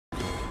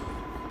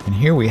And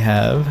here we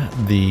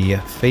have the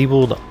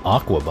fabled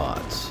aqua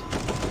bots.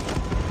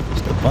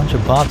 Just a bunch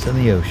of bots in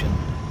the ocean.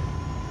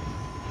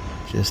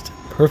 Just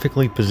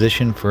perfectly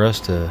positioned for us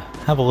to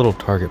have a little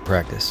target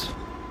practice.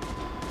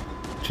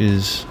 Which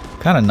is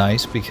kind of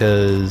nice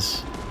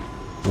because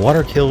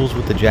water kills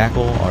with the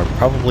Jackal are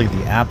probably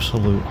the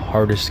absolute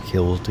hardest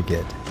kills to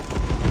get.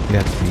 You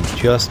have to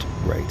be just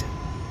right.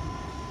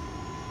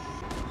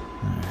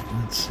 Alright,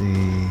 let's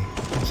see.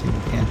 Let's see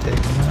if we can't take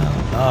him out.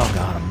 Oh,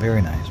 got him.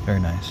 Very nice,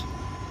 very nice.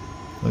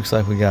 Looks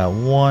like we got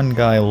one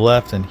guy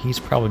left, and he's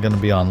probably going to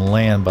be on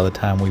land by the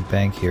time we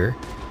bank here.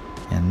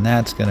 And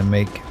that's going to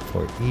make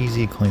for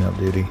easy cleanup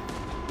duty.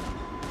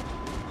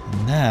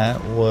 And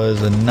that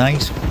was a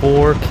nice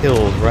 4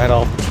 kills right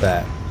off the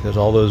bat, because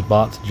all those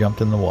bots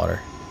jumped in the water.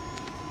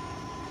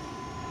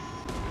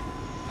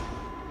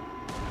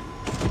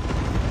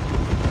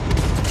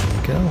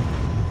 There we go.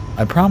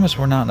 I promise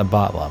we're not in a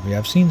bot lobby.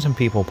 I've seen some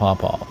people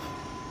pop off.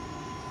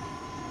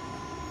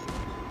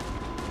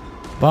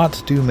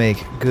 Bots do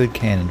make good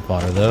cannon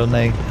fodder though, and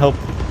they help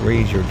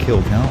raise your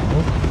kill count.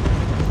 Oh,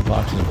 the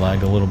box is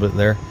lagged a little bit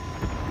there.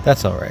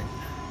 That's alright.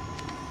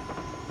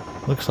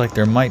 Looks like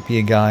there might be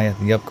a guy at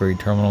the upgrade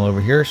terminal over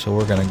here, so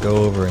we're going to go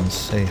over and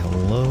say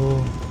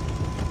hello.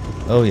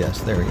 Oh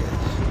yes, there he is.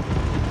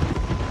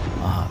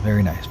 Ah,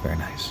 very nice, very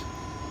nice.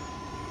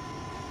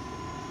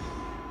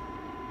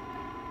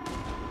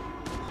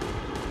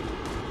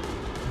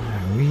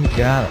 We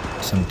got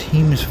some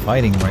teams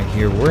fighting right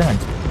here. We're going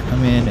to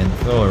come in and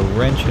throw a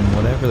wrench in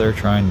whatever they're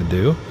trying to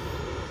do.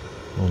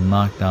 We'll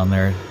knock down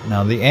there.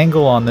 Now the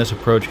angle on this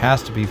approach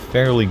has to be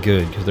fairly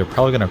good because they're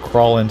probably going to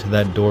crawl into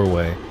that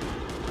doorway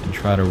and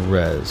try to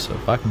res. So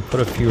if I can put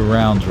a few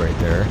rounds right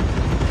there.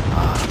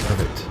 Ah,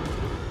 perfect.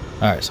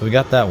 Alright, so we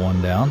got that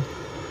one down.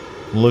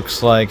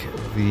 Looks like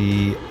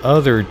the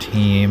other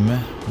team,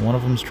 one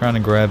of them's trying to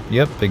grab,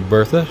 yep, Big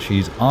Bertha.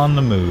 She's on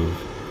the move.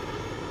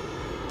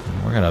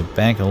 And we're going to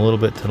bank a little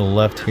bit to the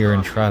left here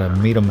and try to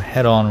meet them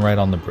head on right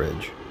on the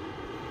bridge.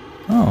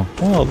 Oh,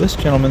 well, this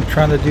gentleman's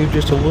trying to do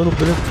just a little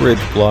bit of bridge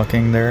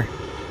blocking there.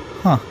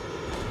 Huh.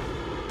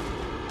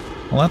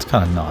 Well, that's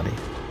kind of naughty.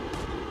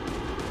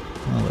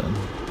 Well then,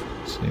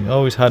 let's see.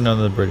 Oh, he's hiding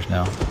under the bridge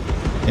now.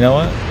 You know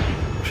what?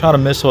 Shot a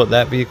missile at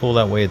that vehicle,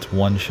 that way it's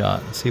one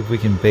shot. Let's see if we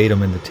can bait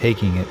him into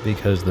taking it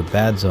because the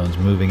bad zone's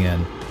moving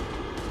in.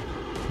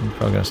 He's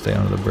probably going to stay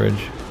under the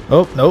bridge.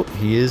 Oh, nope,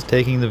 he is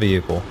taking the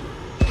vehicle.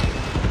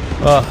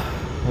 Oh,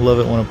 I love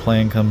it when a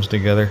plan comes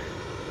together.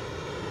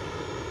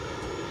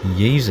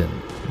 Yazen.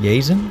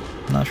 Yazen?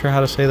 I'm not sure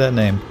how to say that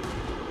name.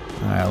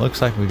 Alright, looks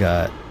like we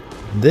got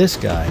this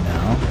guy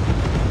now.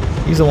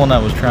 He's the one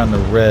that was trying to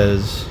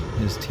res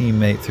his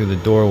teammate through the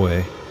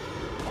doorway.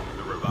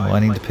 Oh, I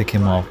need to pick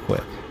him off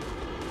quick.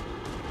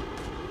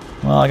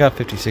 Well, I got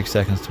 56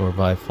 seconds to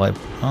revive flight.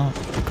 Oh,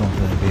 I'm going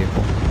for that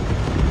vehicle.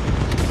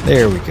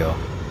 There we go.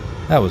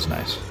 That was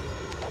nice.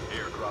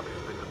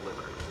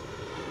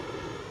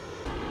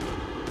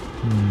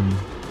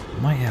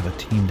 Might have a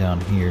team down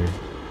here.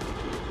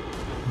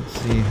 Let's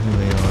see who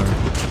they are.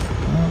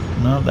 Oh,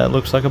 no, that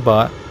looks like a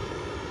bot.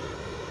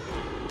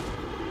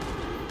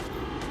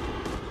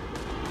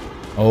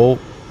 Oh,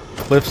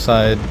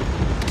 cliffside.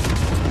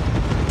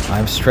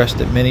 I've stressed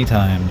it many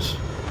times.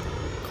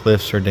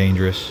 Cliffs are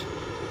dangerous.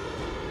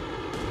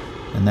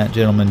 And that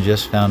gentleman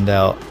just found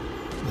out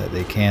that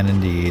they can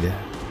indeed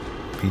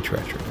be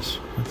treacherous.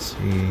 Let's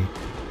see.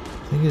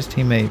 I think his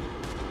teammate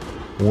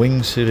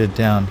wingsuited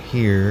down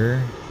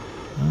here.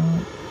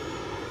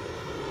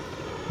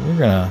 We're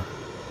gonna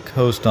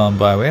coast on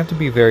by. We have to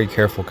be very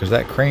careful because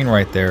that crane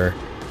right there,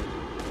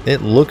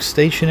 it looks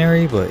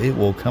stationary, but it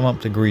will come up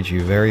to greet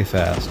you very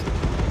fast.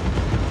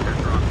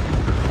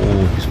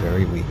 Oh, he's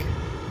very weak.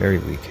 Very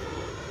weak.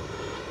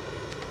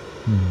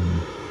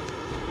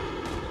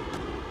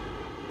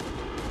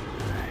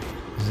 Alright.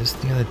 Is this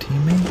the other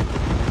teammate?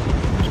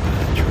 Where's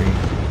that tree?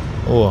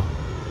 Oh,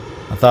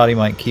 I thought he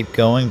might keep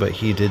going, but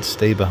he did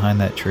stay behind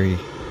that tree.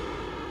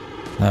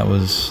 That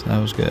was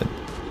good.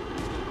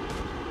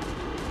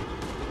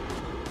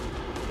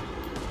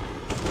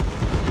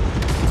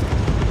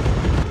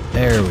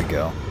 There we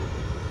go.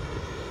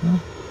 Well,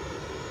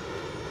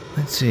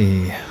 let's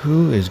see,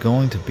 who is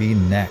going to be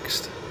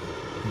next?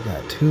 We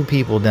got 2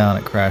 people down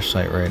at crash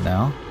site right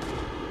now.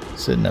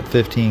 Sitting at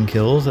 15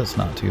 kills, that's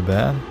not too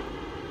bad.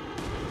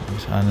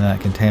 He's hiding in that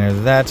container.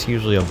 That's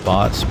usually a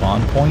bot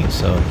spawn point,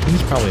 so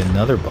he's probably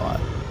another bot.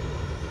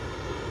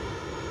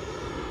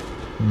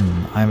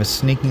 I have a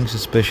sneaking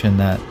suspicion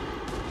that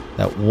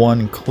that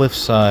one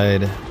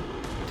cliffside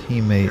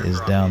teammate is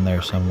down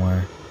there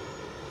somewhere.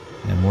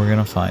 And we're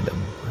gonna find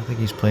him. I think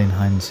he's playing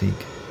hide and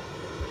seek.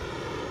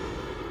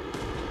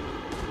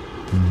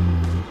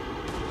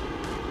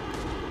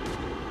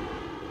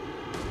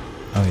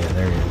 Oh yeah,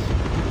 there he is.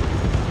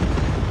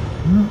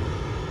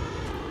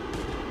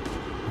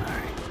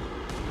 Alright.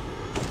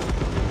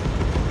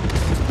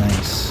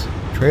 Nice.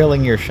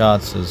 Trailing your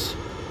shots is...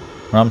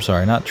 Or I'm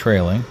sorry, not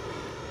trailing.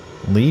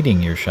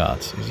 Leading your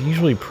shots is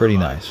usually pretty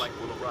nice.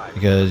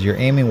 Because you're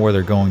aiming where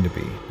they're going to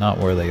be, not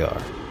where they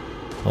are.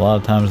 A lot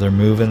of times they're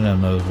moving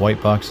and those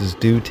white boxes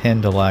do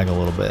tend to lag a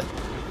little bit.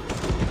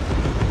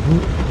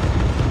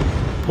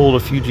 Ooh. Pulled a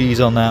few G's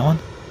on that one,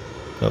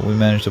 but we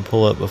managed to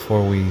pull up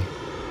before we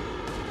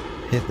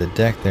hit the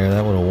deck there.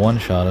 That would have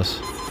one-shot us.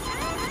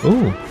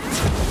 Ooh.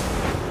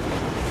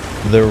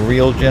 The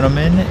real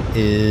gentleman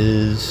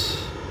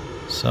is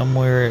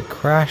somewhere at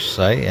crash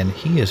site, and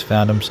he has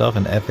found himself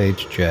an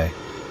FHJ.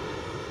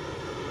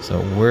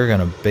 So we're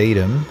gonna bait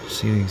him,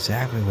 see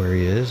exactly where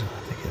he is. I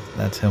think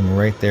that's him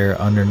right there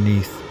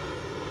underneath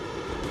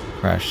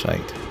crash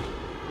site.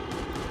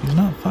 He's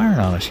not firing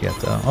on us yet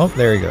though. Oh,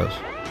 there he goes.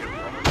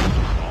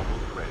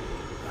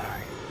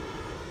 Alright.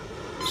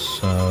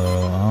 So,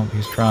 oh,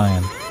 he's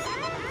trying.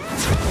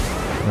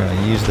 We're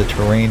gonna use the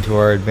terrain to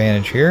our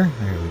advantage here.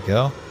 There we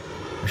go.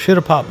 I should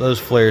have popped those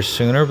flares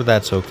sooner, but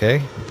that's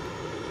okay.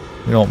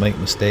 We don't make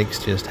mistakes,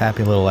 just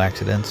happy little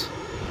accidents.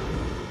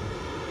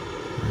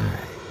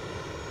 Alright.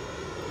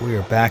 We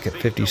are back at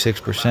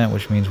 56%,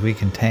 which means we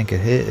can tank a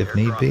hit if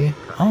need be.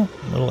 Oh,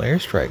 a little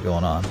airstrike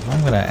going on.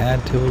 I'm going to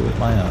add to it with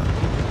my own.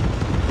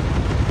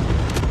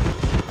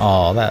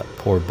 Oh, that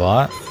poor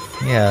bot.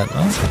 Yeah,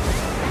 oh,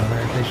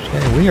 another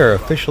FHJ. We are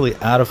officially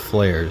out of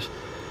flares.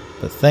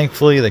 But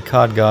thankfully, the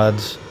COD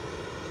gods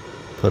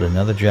put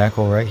another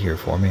Jackal right here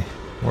for me.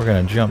 We're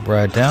going to jump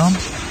right down.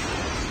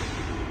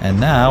 And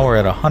now we're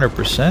at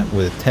 100%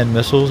 with 10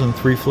 missiles and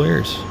 3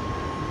 flares.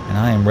 And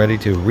I am ready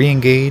to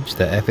re-engage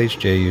the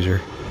FHJ user.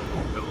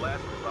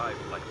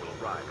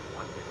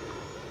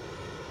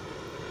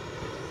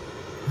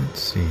 Let's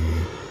see.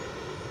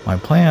 My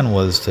plan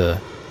was to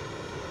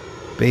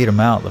bait him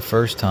out the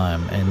first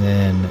time and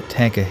then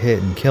tank a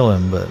hit and kill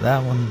him, but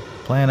that one,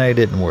 plan A,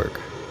 didn't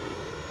work.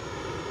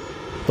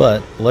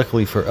 But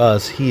luckily for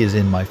us, he is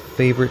in my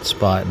favorite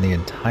spot in the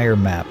entire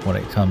map when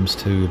it comes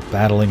to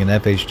battling an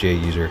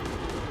FHJ user.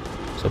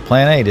 So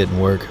plan A didn't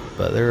work,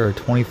 but there are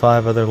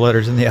 25 other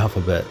letters in the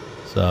alphabet.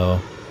 So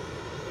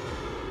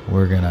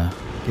we're gonna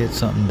get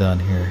something done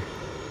here.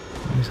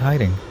 He's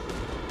hiding.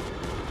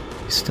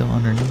 He's still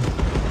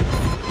underneath.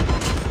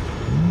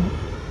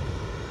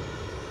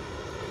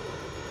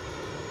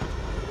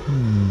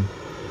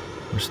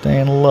 We're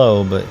staying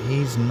low, but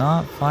he's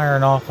not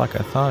firing off like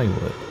I thought he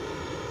would.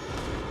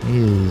 He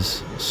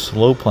is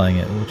slow playing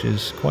it, which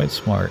is quite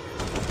smart.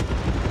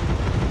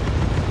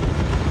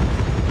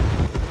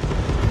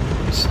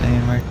 He's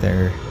staying right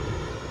there.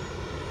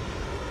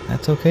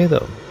 That's okay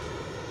though.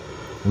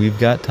 We've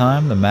got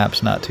time. The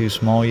map's not too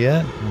small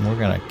yet, and we're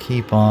gonna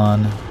keep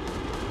on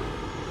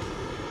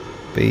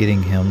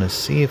baiting him to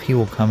see if he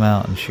will come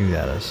out and shoot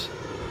at us.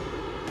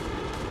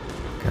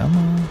 Come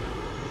on.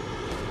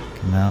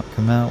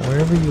 Come out,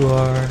 wherever you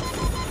are.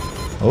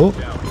 Oh,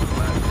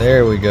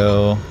 there we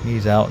go.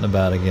 He's out and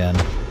about again.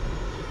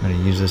 I'm going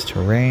to use this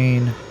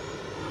terrain.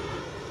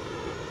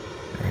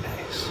 Very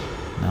nice.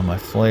 Now my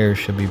flares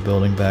should be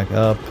building back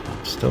up.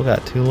 Still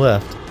got 2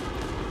 left.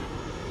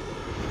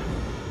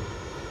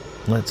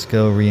 Let's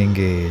go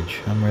re-engage.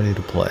 I'm ready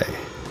to play.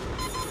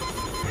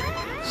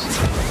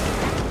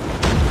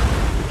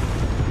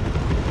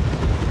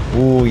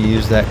 Ooh,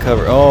 use that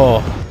cover.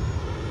 Oh,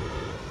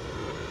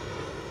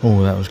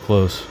 that was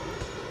close.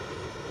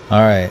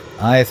 Alright,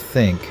 I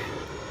think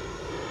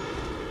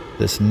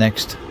this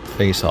next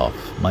face-off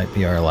might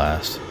be our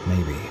last.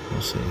 Maybe.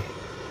 We'll see.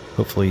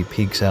 Hopefully he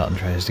peeks out and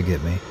tries to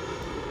get me.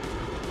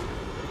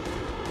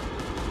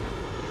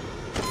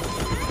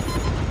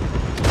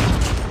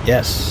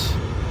 Yes!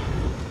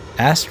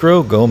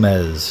 Astro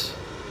Gomez.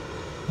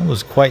 That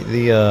was quite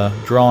the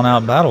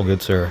drawn-out battle,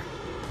 good sir.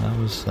 That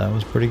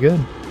was pretty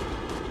good.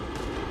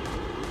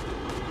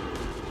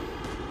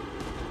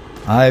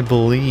 I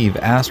believe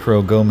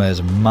Astro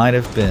Gomez might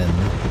have been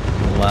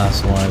the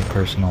last live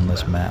person on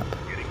this map.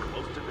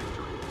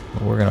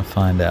 But we're going to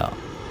find out.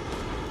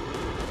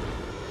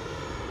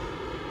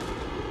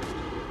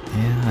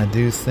 Yeah, I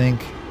do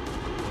think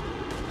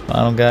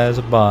final guy is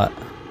a bot.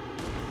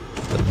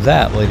 But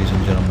that, ladies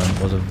and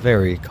gentlemen, was a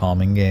very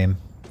calming game.